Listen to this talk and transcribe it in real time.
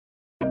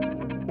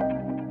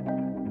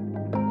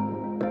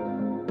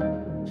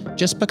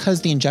just because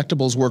the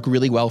injectables work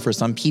really well for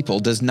some people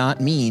does not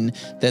mean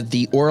that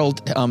the oral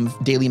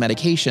daily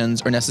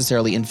medications are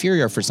necessarily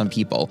inferior for some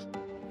people.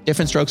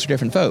 Different strokes for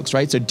different folks,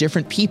 right? So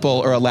different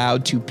people are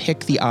allowed to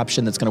pick the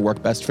option that's going to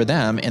work best for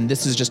them. And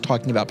this is just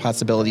talking about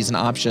possibilities and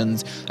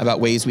options, about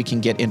ways we can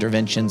get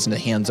interventions in the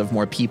hands of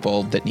more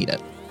people that need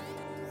it.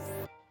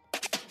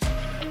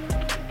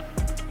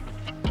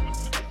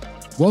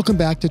 Welcome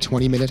back to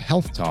 20-Minute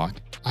Health Talk.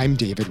 I'm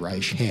David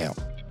Reich Hale.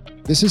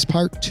 This is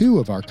part 2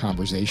 of our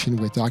conversation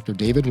with Dr.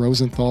 David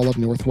Rosenthal of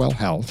Northwell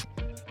Health,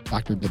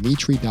 Dr.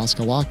 Dimitri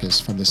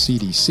Daskalakis from the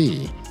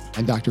CDC,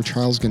 and Dr.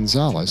 Charles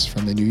Gonzalez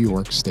from the New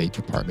York State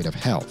Department of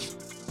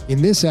Health.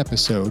 In this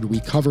episode, we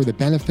cover the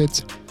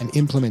benefits and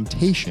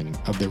implementation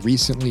of the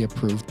recently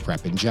approved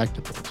PrEP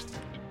injectables,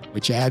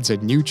 which adds a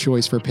new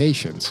choice for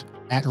patients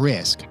at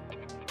risk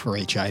for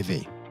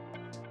HIV.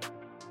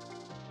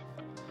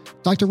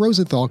 Dr.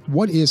 Rosenthal,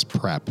 what is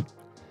PrEP,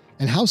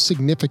 and how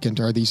significant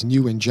are these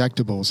new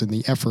injectables in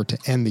the effort to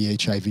end the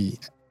HIV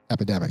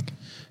epidemic?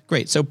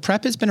 Great. So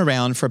PrEP has been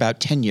around for about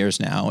 10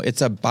 years now.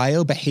 It's a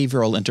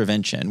biobehavioral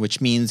intervention,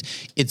 which means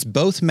it's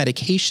both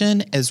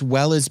medication as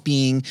well as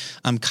being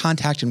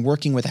contact and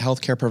working with a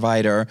healthcare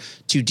provider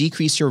to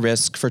decrease your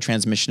risk for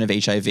transmission of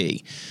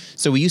HIV.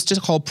 So we used to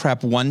call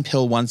PrEP one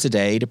pill once a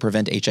day to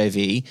prevent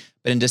HIV.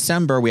 But in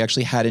December, we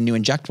actually had a new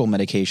injectable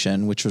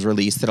medication, which was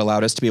released that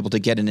allowed us to be able to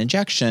get an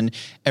injection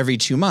every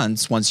 2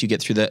 months once you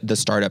get through the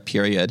startup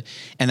period.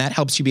 And that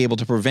helps you be able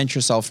to prevent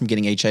yourself from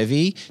getting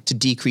HIV to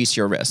decrease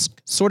your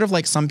risk. Sort of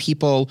like some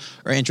people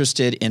are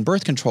interested in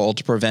birth control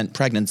to prevent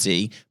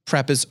pregnancy,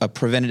 PrEP is a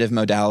preventative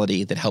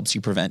modality that helps you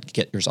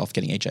get yourself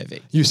getting HIV.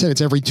 You said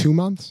it's every 2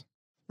 months?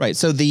 Right.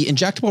 So the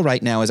injectable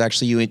right now is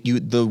actually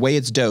the way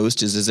it's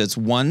dosed is it's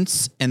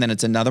once and then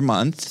it's another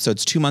month. So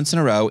it's 2 months in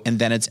a row and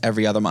then it's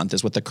every other month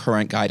is what the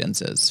current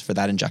guidance is for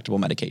that injectable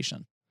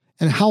medication.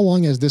 And how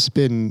long has this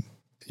been?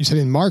 You said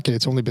in market,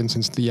 it's only been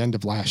since the end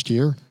of last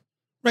year.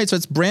 Right. So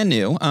it's brand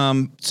new.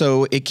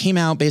 So it came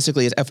out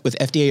basically with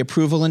FDA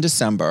approval in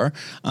December.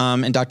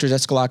 And Dr.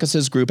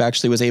 Daskalakis' group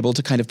actually was able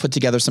to kind of put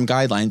together some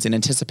guidelines in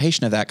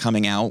anticipation of that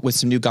coming out with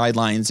some new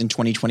guidelines in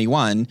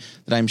 2021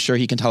 that I'm sure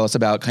he can tell us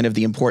about kind of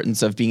the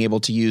importance of being able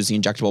to use the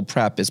injectable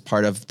PrEP as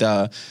part of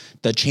the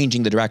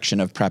changing the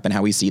direction of PrEP and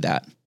how we see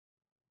that.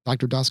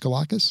 Dr.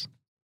 Daskalakis?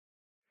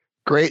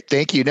 Great.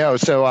 Thank you.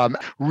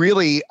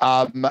 Really,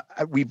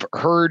 we've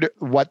heard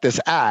what this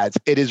adds.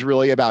 It is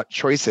really about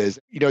choices.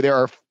 There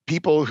are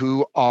people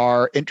who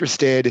are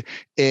interested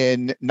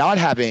in not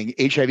having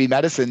HIV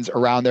medicines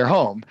around their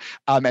home.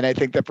 And I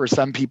think that for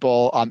some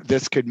people,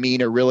 this could mean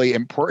a really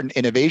important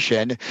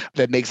innovation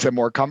that makes them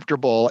more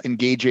comfortable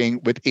engaging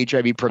with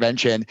HIV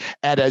prevention.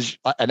 And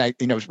I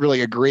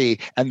really agree.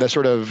 And the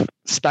sort of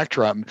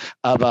spectrum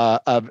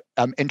of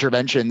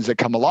interventions that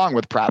come along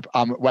with PrEP,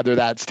 whether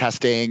that's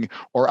testing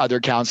or other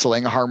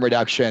counseling, harm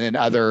reduction, and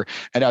other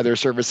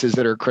services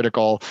that are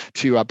critical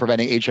to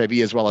preventing HIV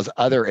as well as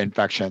other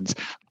infections.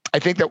 I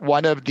think that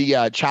one of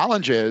the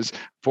challenges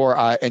for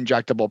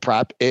injectable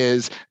PrEP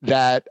is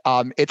that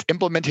its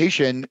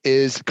implementation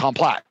is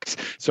complex.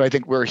 So I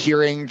think we're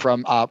hearing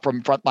from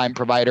frontline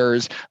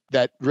providers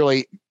that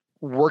really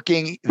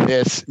working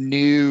this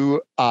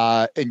new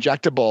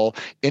injectable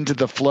into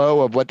the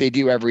flow of what they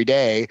do every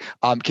day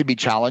can be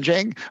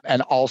challenging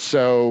and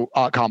also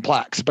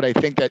complex. But I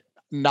think that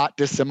not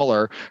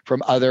dissimilar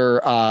from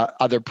other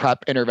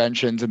PrEP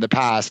interventions in the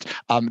past,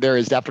 there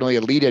is definitely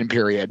a lead-in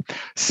period.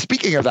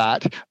 Speaking of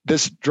that,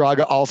 this drug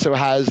also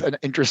has an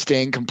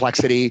interesting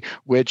complexity,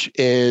 which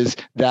is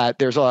that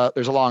there's a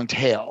long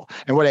tail.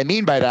 And what I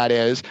mean by that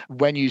is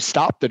when you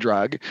stop the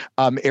drug,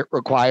 it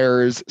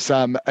requires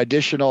some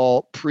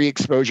additional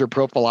pre-exposure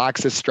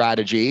prophylaxis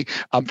strategy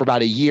for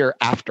about a year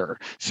after.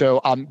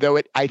 So though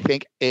it, I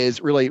think,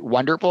 is really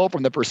wonderful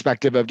from the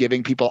perspective of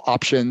giving people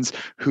options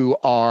who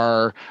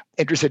are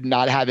interested in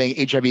not having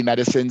HIV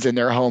medicines in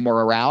their home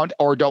or around,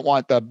 or don't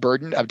want the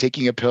burden of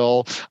taking a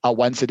pill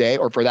once a day,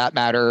 or for that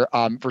matter,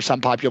 for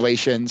some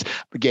populations,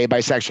 gay,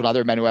 bisexual, and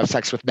other men who have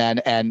sex with men,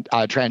 and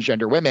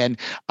transgender women,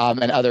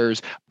 and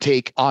others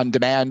take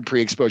on-demand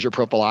pre-exposure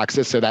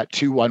prophylaxis, so that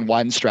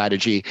 2-1-1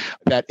 strategy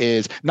that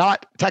is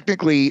not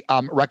technically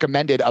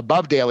recommended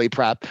above daily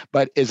PrEP,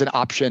 but is an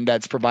option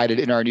that's provided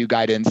in our new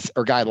guidance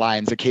or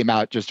guidelines that came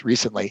out just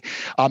recently.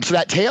 So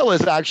that tail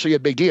is actually a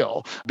big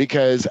deal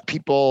because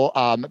people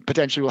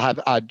potentially will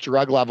have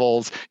drug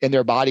levels in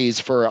their bodies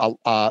for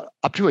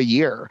up to a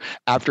year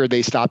after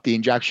they stop the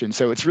injection.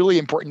 So it's really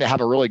important to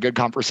have a really good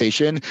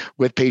conversation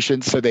with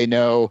patients so they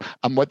know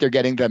what they're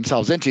getting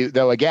themselves into.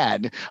 Though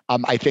again,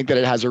 I think that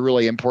it has a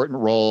really important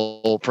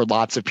role for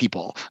lots of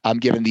people,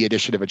 given the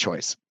addition of a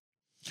choice.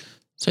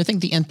 So I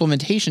think the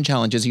implementation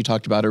challenges you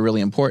talked about are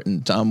really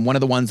important. One of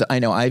the ones that I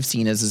know I've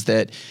seen is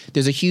that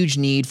there's a huge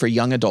need for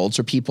young adults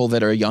or people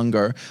that are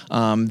younger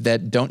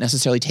that don't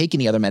necessarily take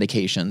any other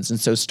medications. And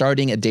so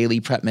starting a daily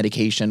PrEP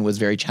medication was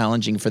very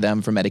challenging for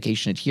them for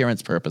medication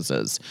adherence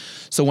purposes.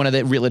 So one of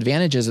the real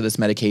advantages of this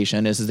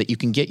medication is that you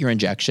can get your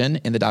injection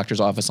in the doctor's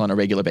office on a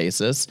regular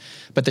basis.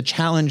 But the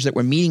challenge that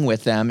we're meeting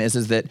with them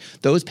is that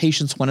those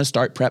patients want to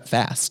start PrEP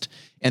fast.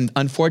 And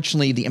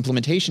unfortunately, the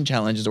implementation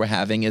challenges we're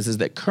having is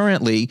that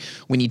currently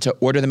we need to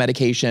order the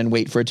medication,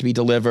 wait for it to be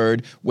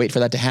delivered, wait for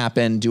that to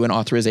happen, do an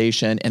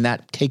authorization, and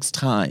that takes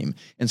time.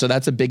 And so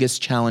that's the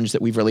biggest challenge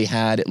that we've really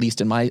had, at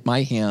least in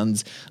my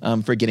hands,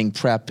 for getting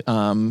PrEP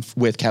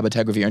with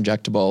cabotegravir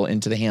injectable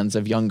into the hands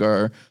of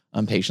younger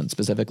patients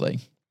specifically.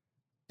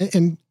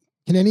 And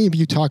can any of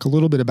you talk a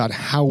little bit about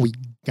how we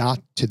got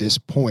to this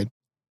point?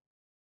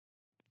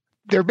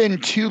 There have been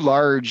two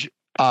large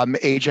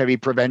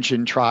HIV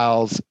prevention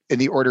trials in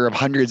the order of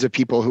hundreds of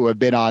people who have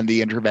been on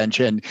the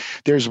intervention.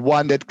 There's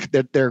one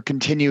that they're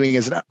continuing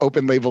as an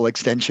open label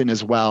extension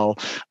as well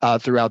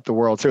throughout the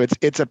world. So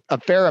it's a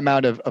fair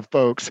amount of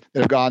folks that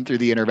have gone through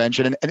the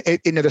intervention.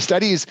 And the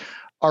studies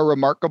are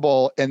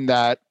remarkable in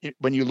that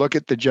when you look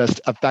at the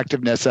just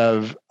effectiveness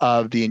of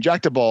the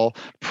injectable,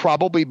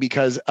 probably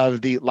because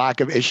of the lack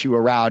of issue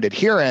around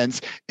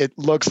adherence, it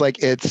looks like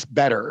it's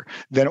better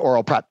than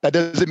oral PrEP. That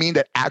doesn't mean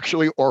that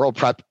actually oral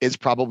PrEP is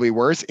probably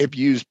worse if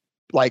used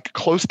like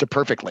close to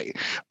perfectly.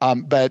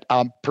 But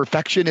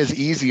perfection is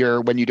easier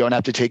when you don't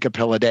have to take a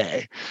pill a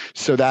day.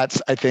 So that's,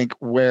 I think,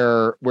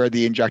 where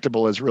the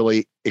injectable is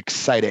really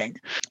exciting.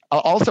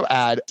 I'll also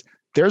add,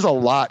 there's a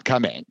lot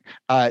coming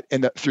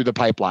through the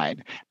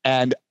pipeline.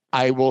 And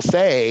I will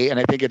say, and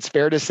I think it's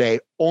fair to say,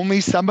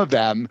 only some of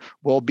them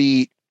will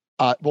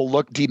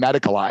look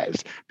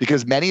demedicalized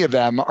because many of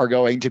them are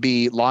going to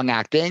be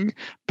long-acting,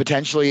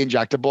 potentially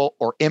injectable,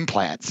 or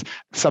implants.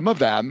 Some of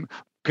them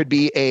could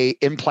be a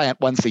implant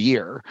once a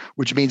year,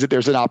 which means that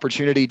there's an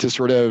opportunity to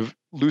sort of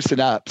loosen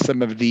up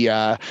some of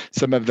the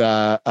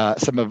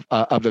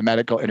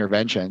medical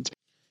interventions.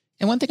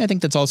 And one thing I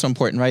think that's also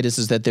important, right,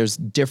 is that there's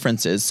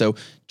differences. So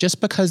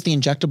just because the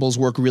injectables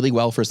work really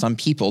well for some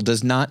people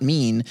does not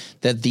mean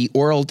that the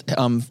oral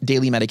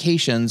daily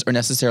medications are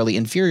necessarily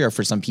inferior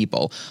for some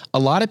people. A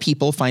lot of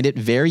people find it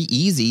very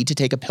easy to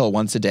take a pill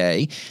once a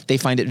day. They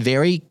find it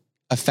very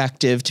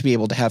effective to be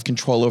able to have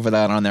control over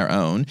that on their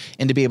own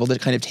and to be able to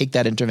kind of take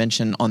that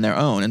intervention on their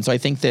own. And so I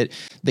think that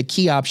the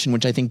key option,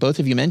 which I think both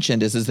of you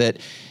mentioned, is that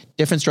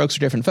different strokes for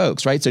different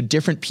folks, right? So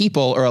different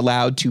people are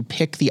allowed to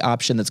pick the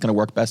option that's going to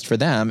work best for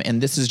them.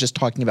 And this is just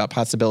talking about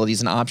possibilities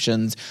and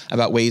options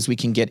about ways we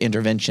can get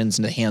interventions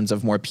in the hands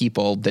of more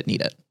people that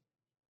need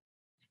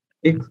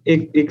it.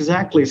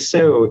 Exactly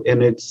so.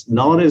 And it's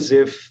not as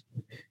if,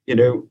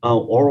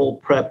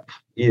 oral PrEP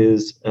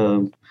is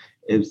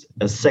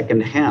a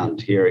second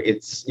hand here.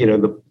 It's,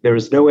 there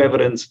is no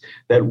evidence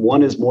that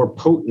one is more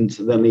potent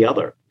than the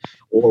other,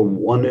 or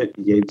one, it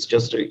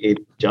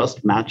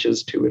just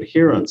matches to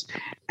adherence.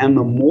 And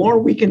the more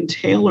we can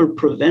tailor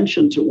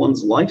prevention to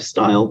one's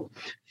lifestyle,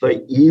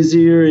 the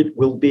easier it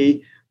will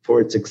be for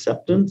its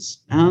acceptance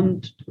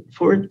and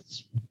for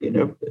its,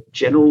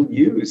 general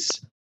use.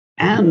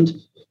 And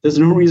there's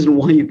no reason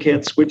why you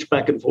can't switch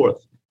back and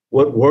forth.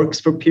 What works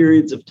for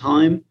periods of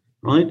time,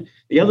 right?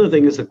 The other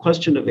thing is the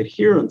question of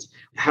adherence.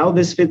 How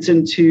this fits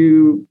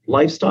into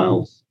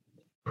lifestyles,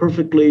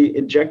 perfectly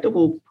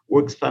injectable,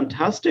 works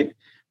fantastic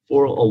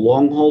for a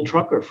long-haul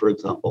trucker, for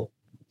example.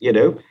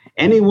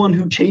 Anyone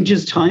who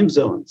changes time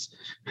zones,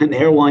 an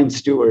airline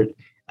steward,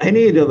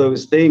 any of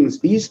those things,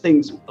 these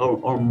things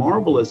are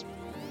marvelous.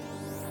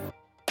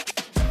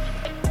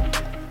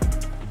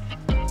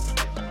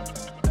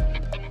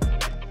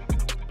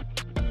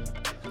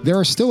 There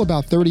are still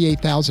about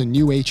 38,000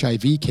 new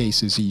HIV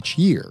cases each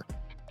year.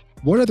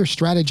 What other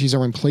strategies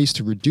are in place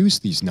to reduce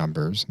these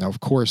numbers? Now,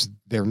 of course,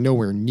 they're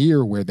nowhere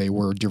near where they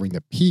were during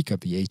the peak of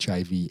the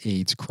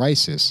HIV/AIDS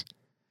crisis.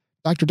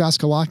 Dr.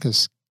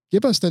 Daskalakis,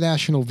 give us the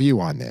national view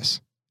on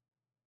this.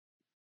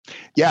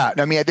 Yeah,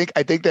 I mean,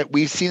 I think that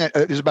we've seen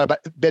there's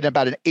been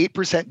about an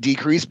 8%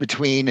 decrease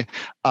between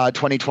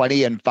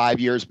 2020 and 5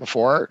 years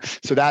before.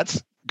 So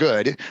that's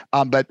good.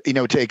 But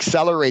to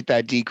accelerate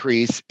that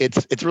decrease,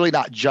 it's really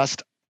not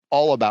just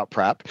all about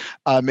PrEP.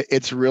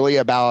 It's really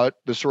about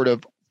the sort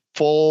of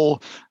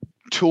full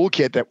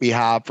toolkit that we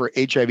have for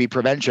HIV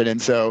prevention.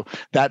 And so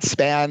that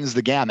spans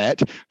the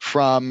gamut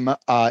from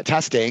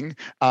testing,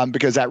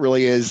 because that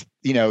really is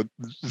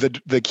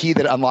the key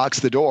that unlocks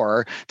the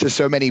door to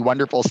so many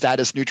wonderful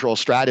status neutral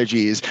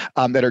strategies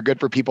that are good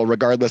for people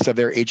regardless of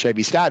their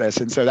HIV status.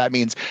 And so that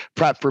means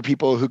PrEP for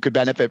people who could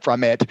benefit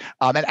from it,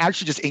 and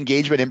actually just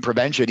engagement in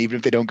prevention, even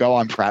if they don't go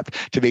on PrEP,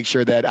 to make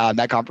sure that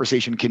that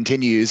conversation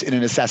continues in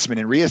an assessment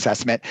and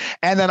reassessment.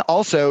 And then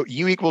also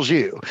U equals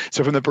U.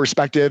 So from the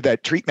perspective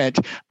that treatment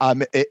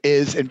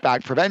is in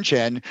fact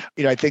prevention,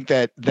 I think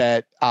that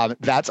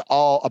that's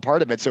all a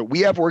part of it. So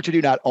we have work to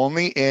do not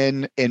only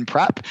in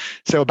PrEP.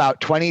 So about about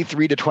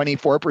 23 to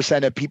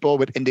 24% of people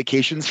with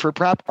indications for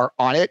PrEP are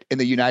on it in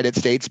the United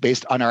States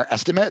based on our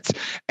estimates.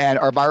 And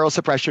our viral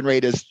suppression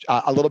rate is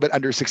a little bit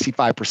under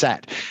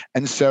 65%.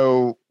 And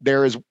so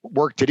there is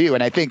work to do.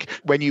 And I think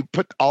when you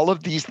put all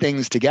of these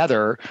things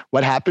together,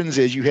 what happens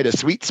is you hit a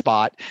sweet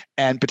spot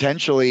and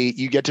potentially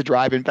you get to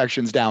drive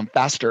infections down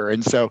faster.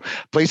 And so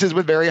places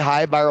with very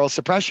high viral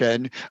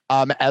suppression,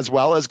 as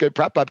well as good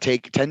PrEP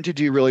uptake, tend to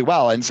do really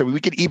well. And so we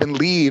could even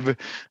leave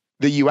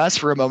the US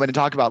for a moment and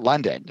talk about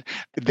London.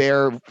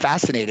 They're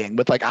fascinating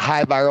with like a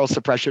high viral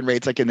suppression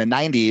rates like in the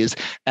 90s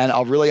and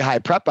a really high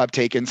PrEP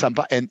uptake in some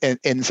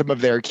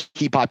of their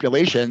key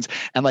populations.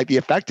 And like the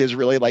effect is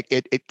really like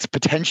it's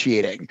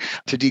potentiating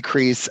to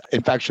decrease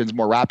infections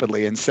more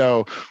rapidly. And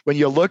so when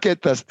you look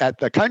at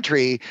the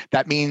country,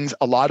 that means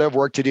a lot of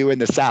work to do in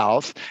the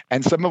South.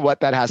 And some of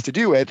what that has to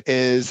do with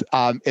is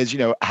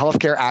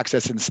healthcare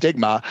access and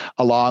stigma,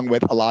 along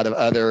with a lot of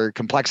other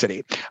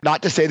complexity.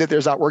 Not to say that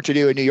there's not work to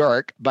do in New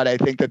York, but I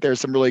think that there's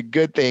some really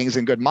good things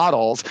and good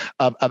models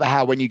of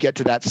how when you get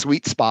to that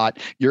sweet spot,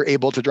 you're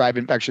able to drive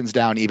infections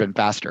down even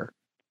faster.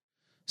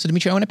 So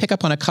Dimitri, I want to pick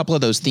up on a couple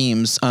of those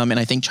themes, and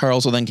I think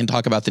Charles will then can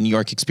talk about the New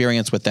York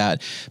experience with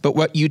that. But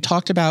what you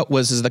talked about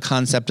was the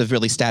concept of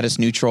really status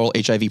neutral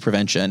HIV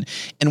prevention.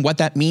 And what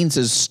that means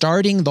is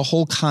starting the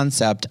whole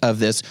concept of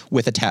this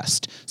with a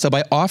test. So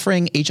by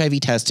offering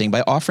HIV testing,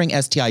 by offering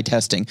STI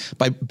testing,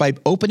 by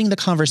opening the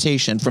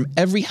conversation from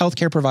every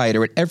healthcare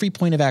provider at every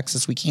point of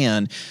access we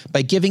can,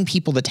 by giving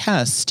people the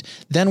test,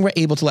 then we're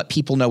able to let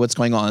people know what's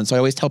going on. So I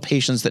always tell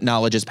patients that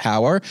knowledge is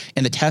power,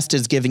 and the test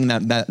is giving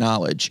them that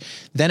knowledge.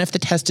 Then if the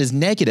test is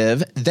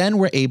negative, then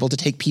we're able to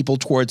take people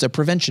towards a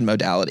prevention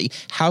modality.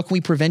 How can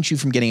we prevent you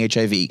from getting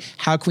HIV?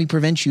 How can we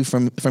prevent you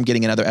from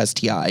getting another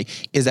STI?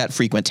 Is that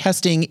frequent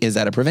testing? Is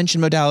that a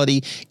prevention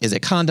modality? Is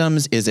it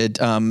condoms? Is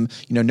it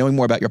knowing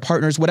more about your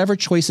partners? Whatever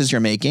choices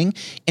you're making.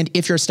 And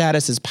if your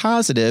status is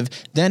positive,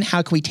 then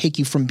how can we take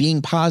you from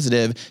being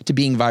positive to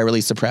being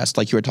virally suppressed,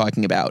 like you were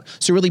talking about?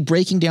 So really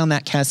breaking down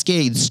that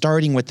cascade,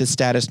 starting with the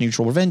status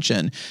neutral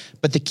prevention.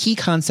 But the key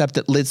concept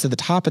that leads to the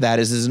top of that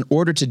is in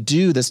order to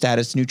do the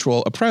status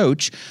neutral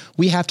approach,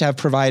 we have to have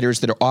providers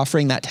that are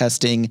offering that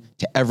testing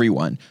to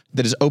everyone,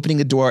 that is opening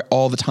the door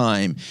all the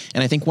time.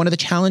 And I think one of the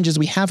challenges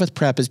we have with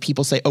PrEP is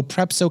people say, oh,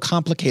 PrEP's so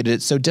complicated,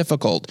 it's so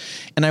difficult.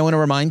 And I want to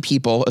remind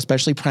people,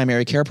 especially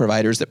primary care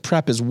providers, that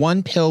PrEP is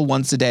one pill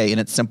once a day in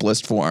its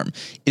simplest form.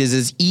 It is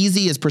as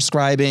easy as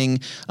prescribing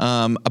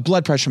a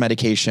blood pressure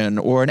medication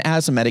or an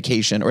asthma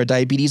medication or a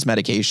diabetes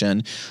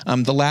medication.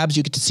 The labs,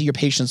 you get to see your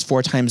patients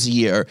 4 times a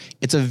year.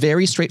 It's a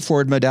very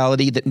straightforward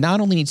modality that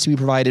not only needs to be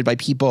provided by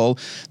people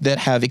that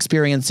have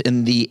experience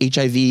in the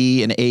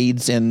HIV and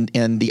AIDS and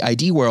the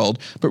ID world,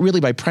 but really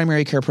by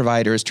primary care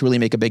providers to really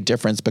make a big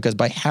difference, because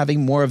by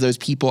having more of those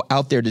people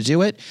out there to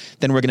do it,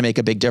 then we're going to make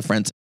a big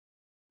difference.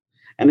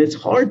 And it's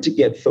hard to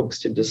get folks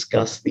to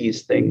discuss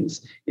these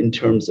things in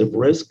terms of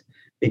risk,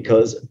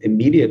 because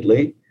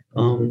immediately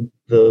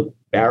the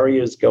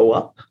barriers go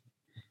up.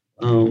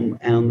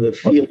 And the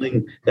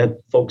feeling that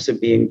folks are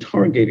being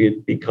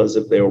targeted because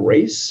of their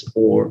race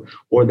or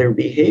their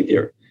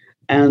behavior.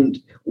 And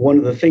one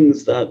of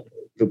the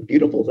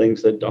beautiful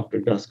things that Dr.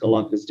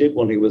 Daskalakis did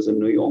when he was in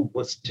New York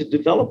was to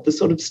develop the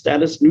sort of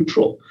status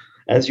neutral.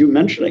 As you're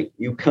mentioning,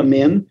 you come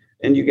in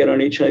and you get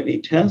an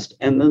HIV test,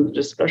 and then the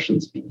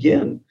discussions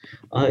begin.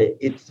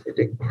 It's an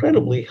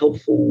incredibly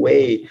helpful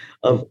way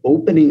of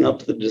opening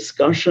up the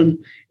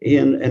discussion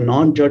in a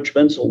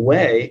non-judgmental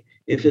way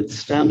if it's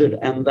standard,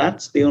 and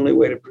that's the only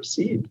way to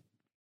proceed.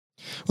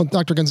 Well,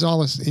 Dr.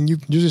 Gonzalez, and you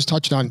just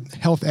touched on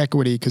health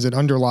equity because it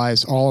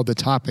underlies all of the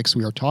topics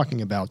we are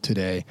talking about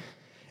today.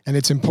 And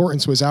its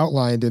importance was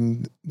outlined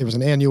in, there was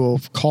an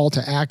annual call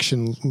to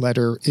action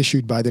letter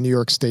issued by the New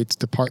York State's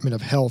Department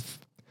of Health.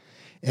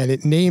 And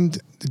it named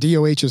the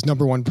DOH's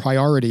number one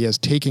priority as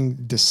taking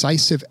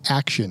decisive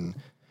action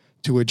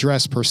to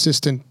address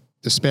persistent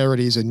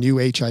disparities in new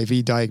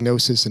HIV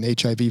diagnosis and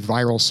HIV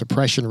viral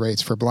suppression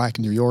rates for Black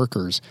New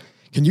Yorkers.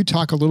 Can you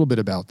talk a little bit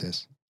about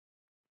this?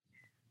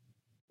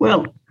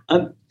 Well,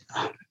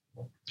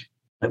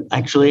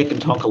 actually, I can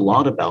talk a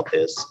lot about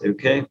this,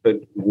 okay? But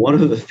one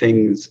of the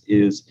things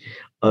is,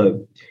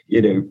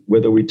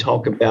 whether we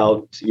talk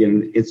about,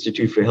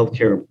 Institute for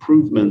Healthcare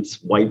Improvements,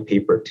 White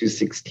Paper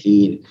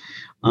 216,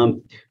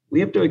 we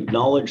have to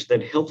acknowledge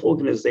that health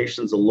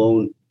organizations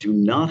alone do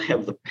not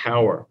have the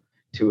power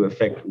to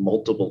affect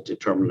multiple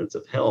determinants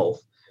of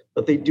health,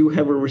 but they do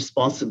have a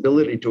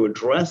responsibility to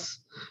address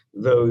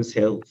those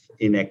health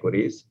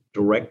inequities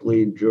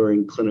directly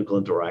during clinical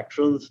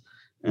interactions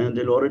and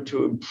in order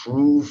to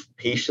improve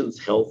patients'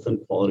 health and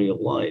quality of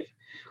life.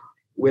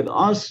 With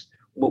us,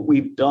 what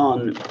we've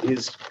done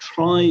is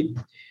try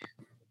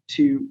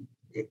to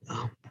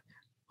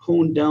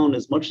hone down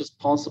as much as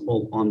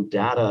possible on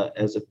data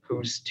as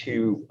opposed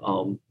to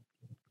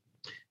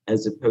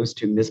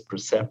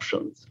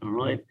misperceptions, all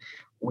right?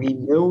 We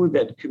know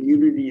that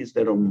communities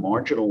that are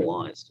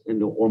marginalized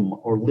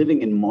or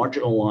living in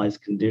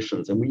marginalized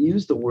conditions, and we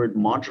use the word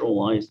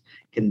marginalized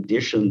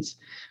conditions,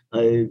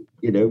 all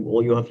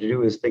you have to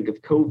do is think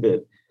of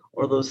COVID,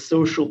 are those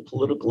social,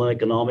 political, and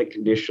economic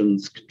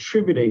conditions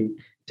contributing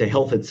to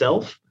health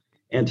itself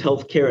and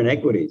healthcare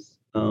inequities.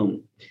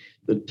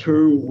 The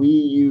term we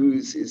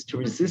use is to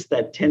resist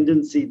that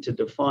tendency to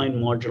define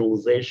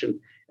marginalization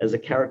as a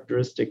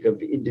characteristic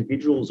of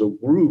individuals or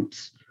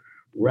groups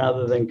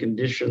rather than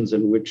conditions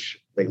in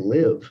which they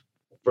live.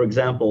 For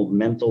example,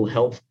 mental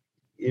health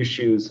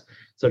issues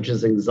such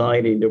as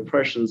anxiety,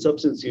 depression,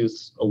 substance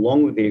use,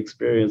 along with the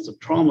experience of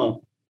trauma,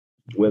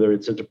 whether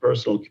it's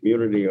interpersonal,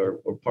 community,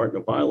 or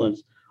partner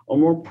violence, are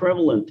more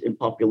prevalent in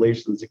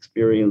populations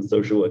experiencing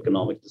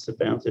socioeconomic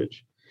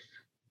disadvantage.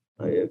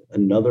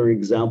 Another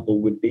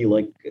example would be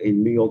like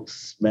in New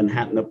York's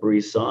Manhattan Upper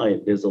East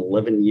Side, there's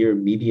 11-year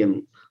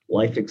median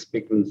life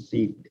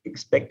expectancy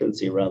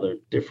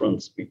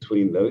difference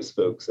between those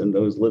folks and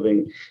those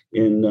living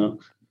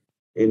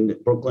in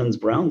Brooklyn's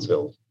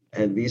Brownsville.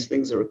 And these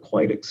things are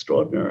quite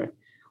extraordinary.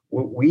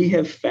 What we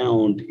have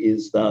found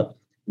is that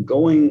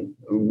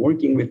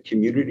working with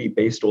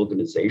community-based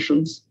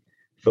organizations,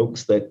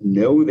 folks that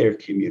know their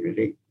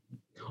community,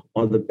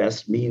 are the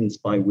best means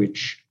by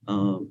which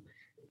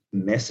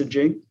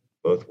messaging,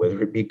 both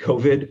whether it be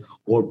COVID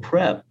or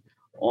PrEP,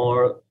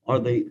 are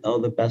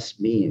the best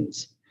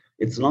means.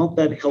 It's not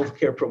that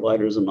healthcare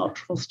providers are not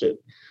trusted,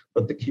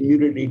 but the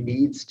community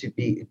needs to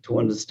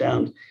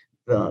understand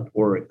that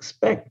or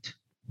expect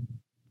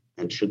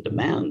and should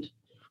demand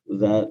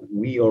that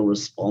we are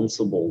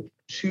responsible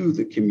to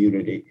the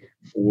community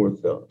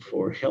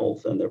for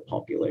health and their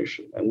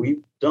population. And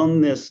we've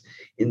done this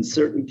in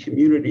certain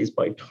communities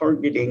by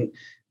targeting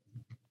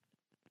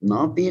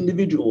not the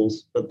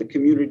individuals, but the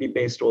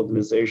community-based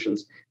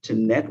organizations to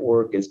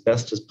network as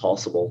best as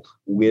possible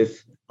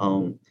with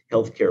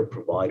healthcare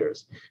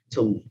providers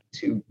to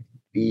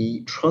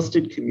be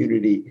trusted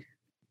community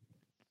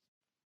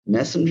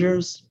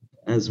messengers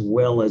as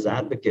well as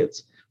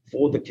advocates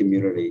for the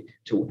community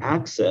to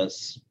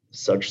access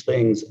such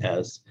things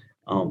as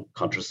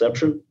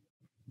contraception,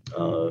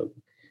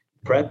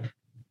 PrEP,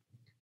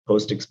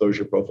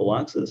 post-exposure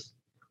prophylaxis,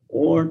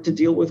 or to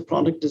deal with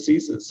chronic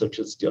diseases such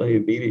as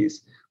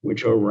diabetes,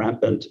 which are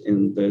rampant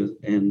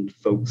in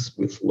folks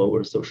with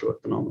lower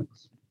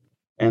socioeconomics.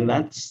 And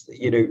that's,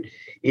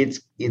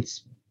 it's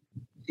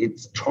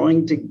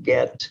trying to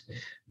get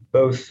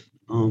both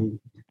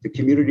the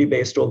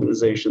community-based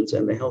organizations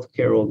and the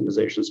healthcare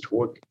organizations to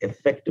work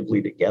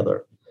effectively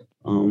together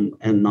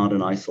and not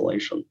in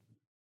isolation.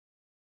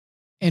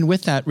 And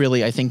with that,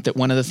 really, I think that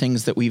one of the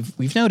things that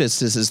we've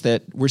noticed is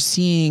that we're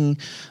seeing,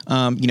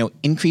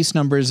 increased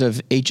numbers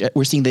of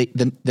we're seeing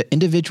the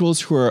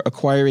individuals who are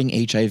acquiring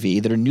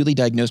HIV, that are newly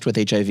diagnosed with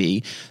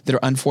HIV, that are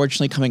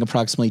unfortunately coming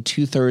approximately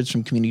 2/3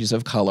 from communities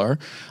of color.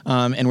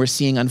 And we're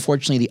seeing,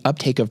 unfortunately, the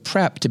uptake of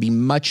PrEP to be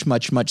much,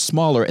 much, much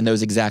smaller in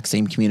those exact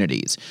same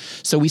communities.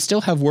 So we still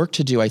have work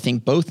to do, I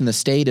think, both in the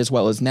state as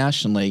well as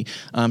nationally,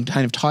 kind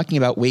of talking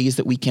about ways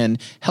that we can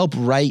help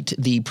write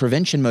the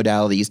prevention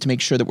modalities to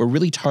make sure that we're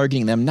really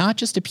targeting them, not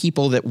just to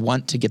people that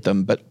want to get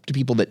them, but to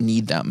people that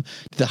need them,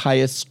 the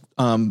highest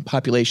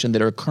population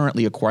that are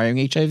currently acquiring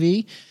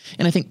HIV.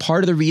 And I think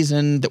part of the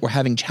reason that we're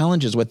having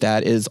challenges with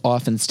that is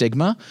often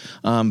stigma,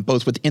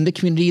 both within the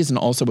communities and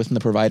also within the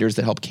providers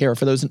that help care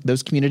for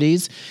those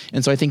communities.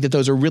 And so I think that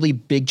those are really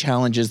big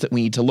challenges that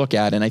we need to look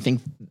at. And I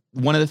think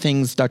one of the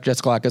things, Dr.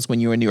 Daskalakis, when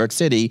you were in New York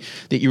City,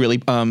 that you really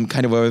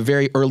kind of a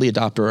very early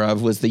adopter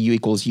of was the U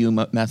equals U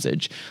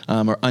message,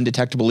 or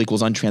undetectable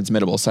equals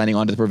untransmittable, signing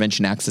on to the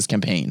Prevention Access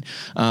Campaign.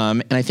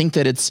 And I think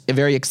that it's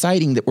very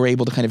exciting that we're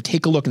able to kind of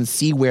take a look and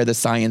see where the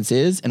science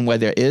is and where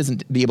there is,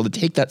 and be able to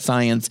take that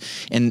science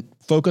and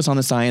focus on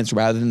the science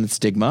rather than the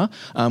stigma,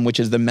 which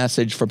is the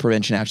message for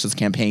Prevention Access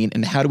Campaign.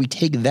 And how do we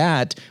take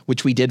that,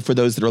 which we did for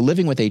those that are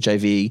living with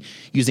HIV,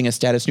 using a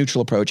status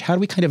neutral approach? How do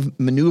we kind of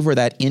maneuver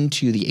that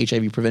into the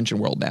HIV prevention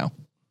world now?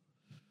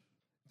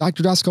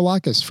 Dr.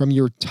 Daskalakis, from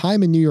your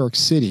time in New York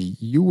City,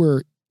 you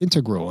were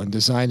integral in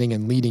designing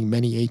and leading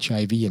many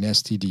HIV and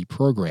STD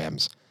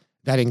programs.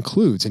 That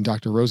includes, and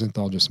Dr.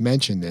 Rosenthal just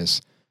mentioned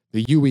this,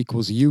 the U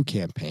equals U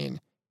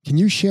campaign. Can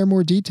you share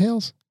more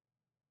details?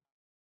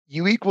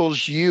 U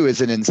equals U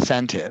is an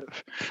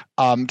incentive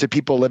to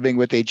people living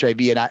with HIV.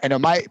 And I know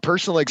my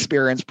personal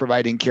experience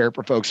providing care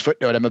for folks,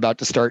 footnote, I'm about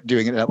to start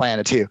doing it in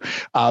Atlanta too,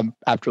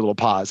 after a little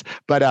pause,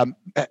 but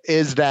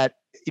is that,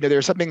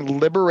 there's something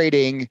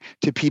liberating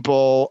to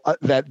people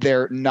that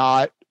they're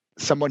not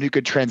someone who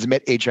could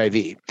transmit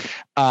HIV.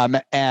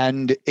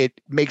 And it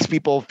makes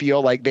people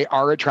feel like they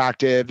are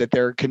attractive, that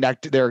they're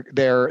connected,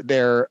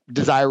 they're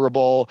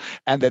desirable,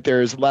 and that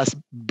there's less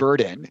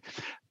burden.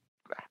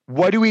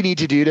 What do we need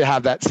to do to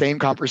have that same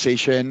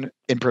conversation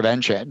in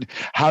prevention?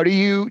 How do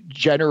you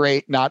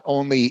generate not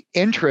only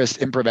interest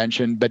in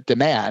prevention, but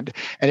demand?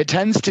 And it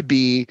tends to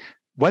be,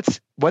 what's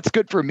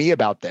good for me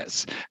about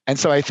this? And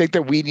so I think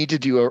that we need to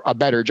do a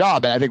better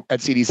job. And I think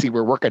at CDC,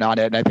 we're working on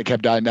it. And I think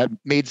have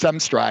made some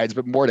strides,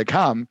 but more to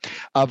come,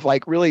 of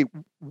like really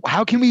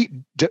how can we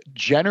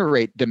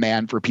generate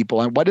demand for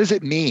people? And what does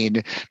it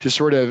mean to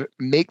sort of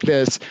make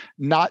this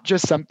not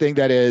just something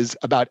that is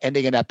about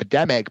ending an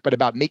epidemic, but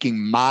about making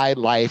my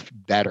life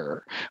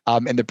better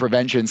in the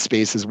prevention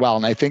space as well?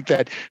 And I think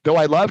that though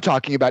I love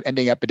talking about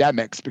ending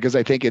epidemics because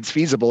I think it's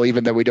feasible,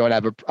 even though we don't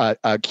have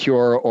a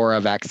cure or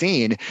a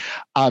vaccine,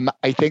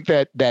 I think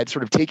that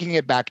sort of taking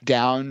it back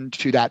down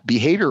to that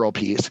behavioral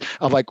piece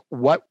of like,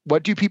 what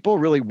do people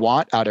really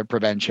want out of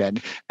prevention?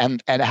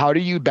 And how do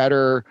you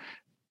better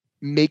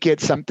make it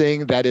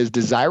something that is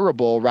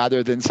desirable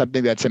rather than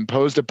something that's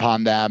imposed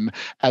upon them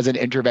as an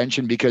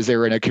intervention because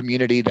they're in a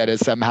community that is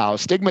somehow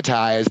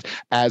stigmatized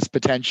as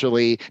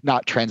potentially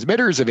not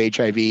transmitters of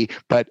HIV,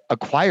 but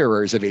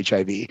acquirers of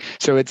HIV.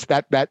 So it's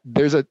that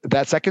there's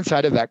that second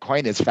side of that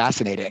coin is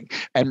fascinating.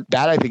 And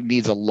that I think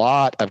needs a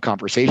lot of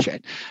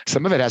conversation.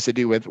 Some of it has to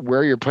do with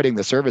where you're putting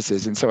the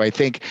services. And so I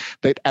think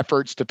that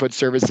efforts to put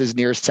services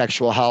near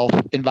sexual health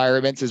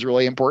environments is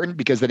really important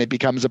because then it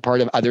becomes a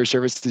part of other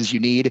services you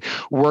need.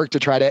 Work to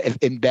try to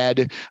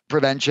embed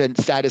prevention,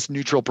 status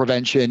neutral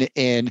prevention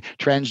in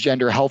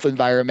transgender health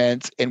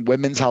environments, in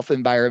women's health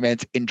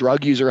environments, in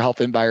drug user health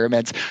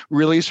environments,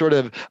 really sort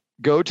of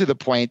go to the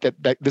point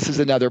that this is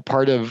another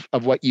part of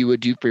what you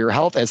would do for your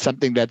health as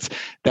something that's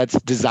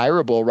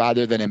desirable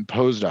rather than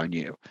imposed on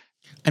you.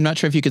 I'm not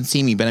sure if you can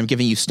see me, but I'm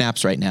giving you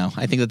snaps right now.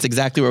 I think that's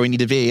exactly where we need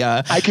to be.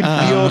 I can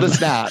feel the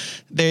snap.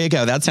 There you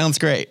go. That sounds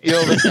great.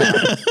 Feel the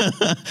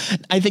snap.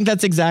 I think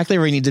that's exactly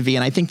where we need to be.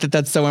 And I think that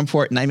that's so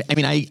important.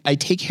 I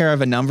take care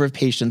of a number of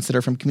patients that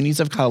are from communities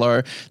of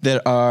color,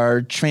 that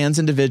are trans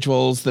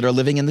individuals, that are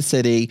living in the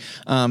city,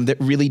 that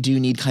really do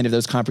need kind of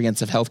those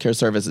comprehensive healthcare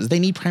services. They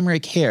need primary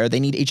care. They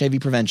need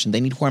HIV prevention.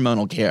 They need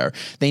hormonal care.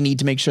 They need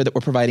to make sure that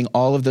we're providing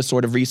all of the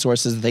sort of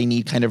resources that they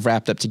need kind of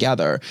wrapped up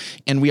together.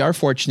 And we are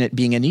fortunate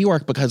being in New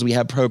York because we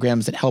have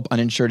programs that help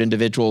uninsured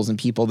individuals and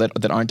people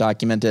that aren't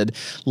documented,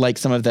 like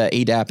some of the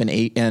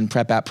ADAP and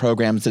PrEP app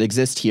programs that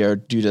exist here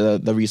due to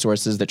the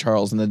resources that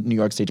Charles and the New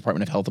York State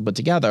Department of Health have put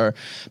together.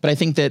 But I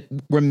think that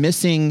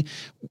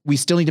we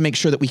still need to make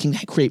sure that we can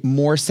create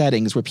more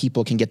settings where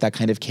people can get that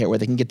kind of care, where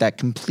they can get that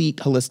complete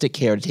holistic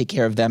care to take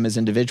care of them as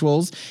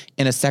individuals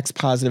in a sex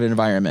positive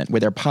environment,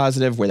 where they're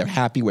positive, where they're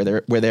happy, where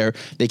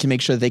they can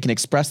make sure that they can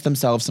express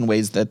themselves in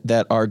ways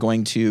that are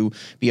going to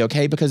be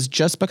okay. Because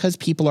just because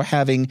people are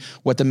having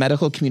what the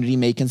medical community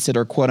may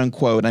consider, quote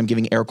unquote, I'm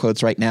giving air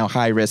quotes right now,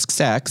 high risk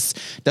sex,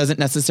 doesn't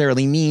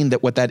necessarily mean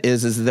that what that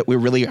is that we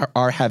really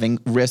are having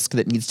risk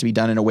that needs to be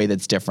done in a way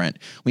that's different.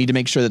 We need to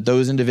make sure that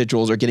those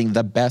individuals are getting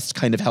the best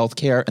kind of health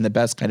care and the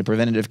best kind of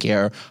preventative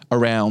care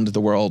around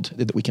the world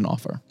that we can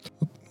offer.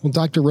 Well,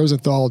 Dr.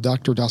 Rosenthal,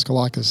 Dr.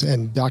 Daskalakis,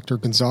 and Dr.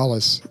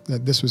 Gonzalez,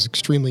 this was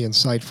extremely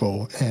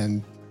insightful,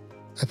 and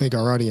I think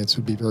our audience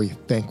would be very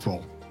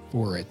thankful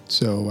for it.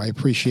 So I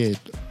appreciate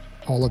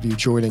all of you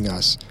joining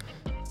us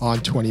on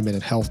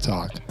 20-Minute Health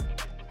Talk.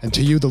 And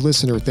to you, the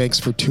listener, thanks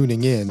for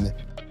tuning in.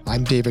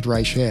 I'm David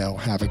Reich Hale.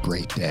 Have a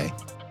great day.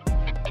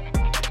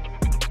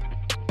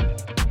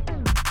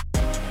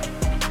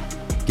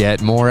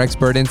 Get more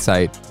expert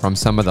insight from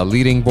some of the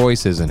leading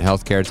voices in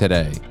healthcare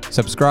today.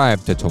 Subscribe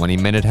to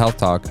 20-Minute Health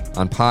Talk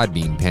on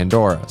Podbean,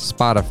 Pandora,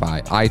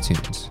 Spotify,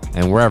 iTunes,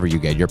 and wherever you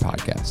get your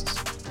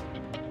podcasts.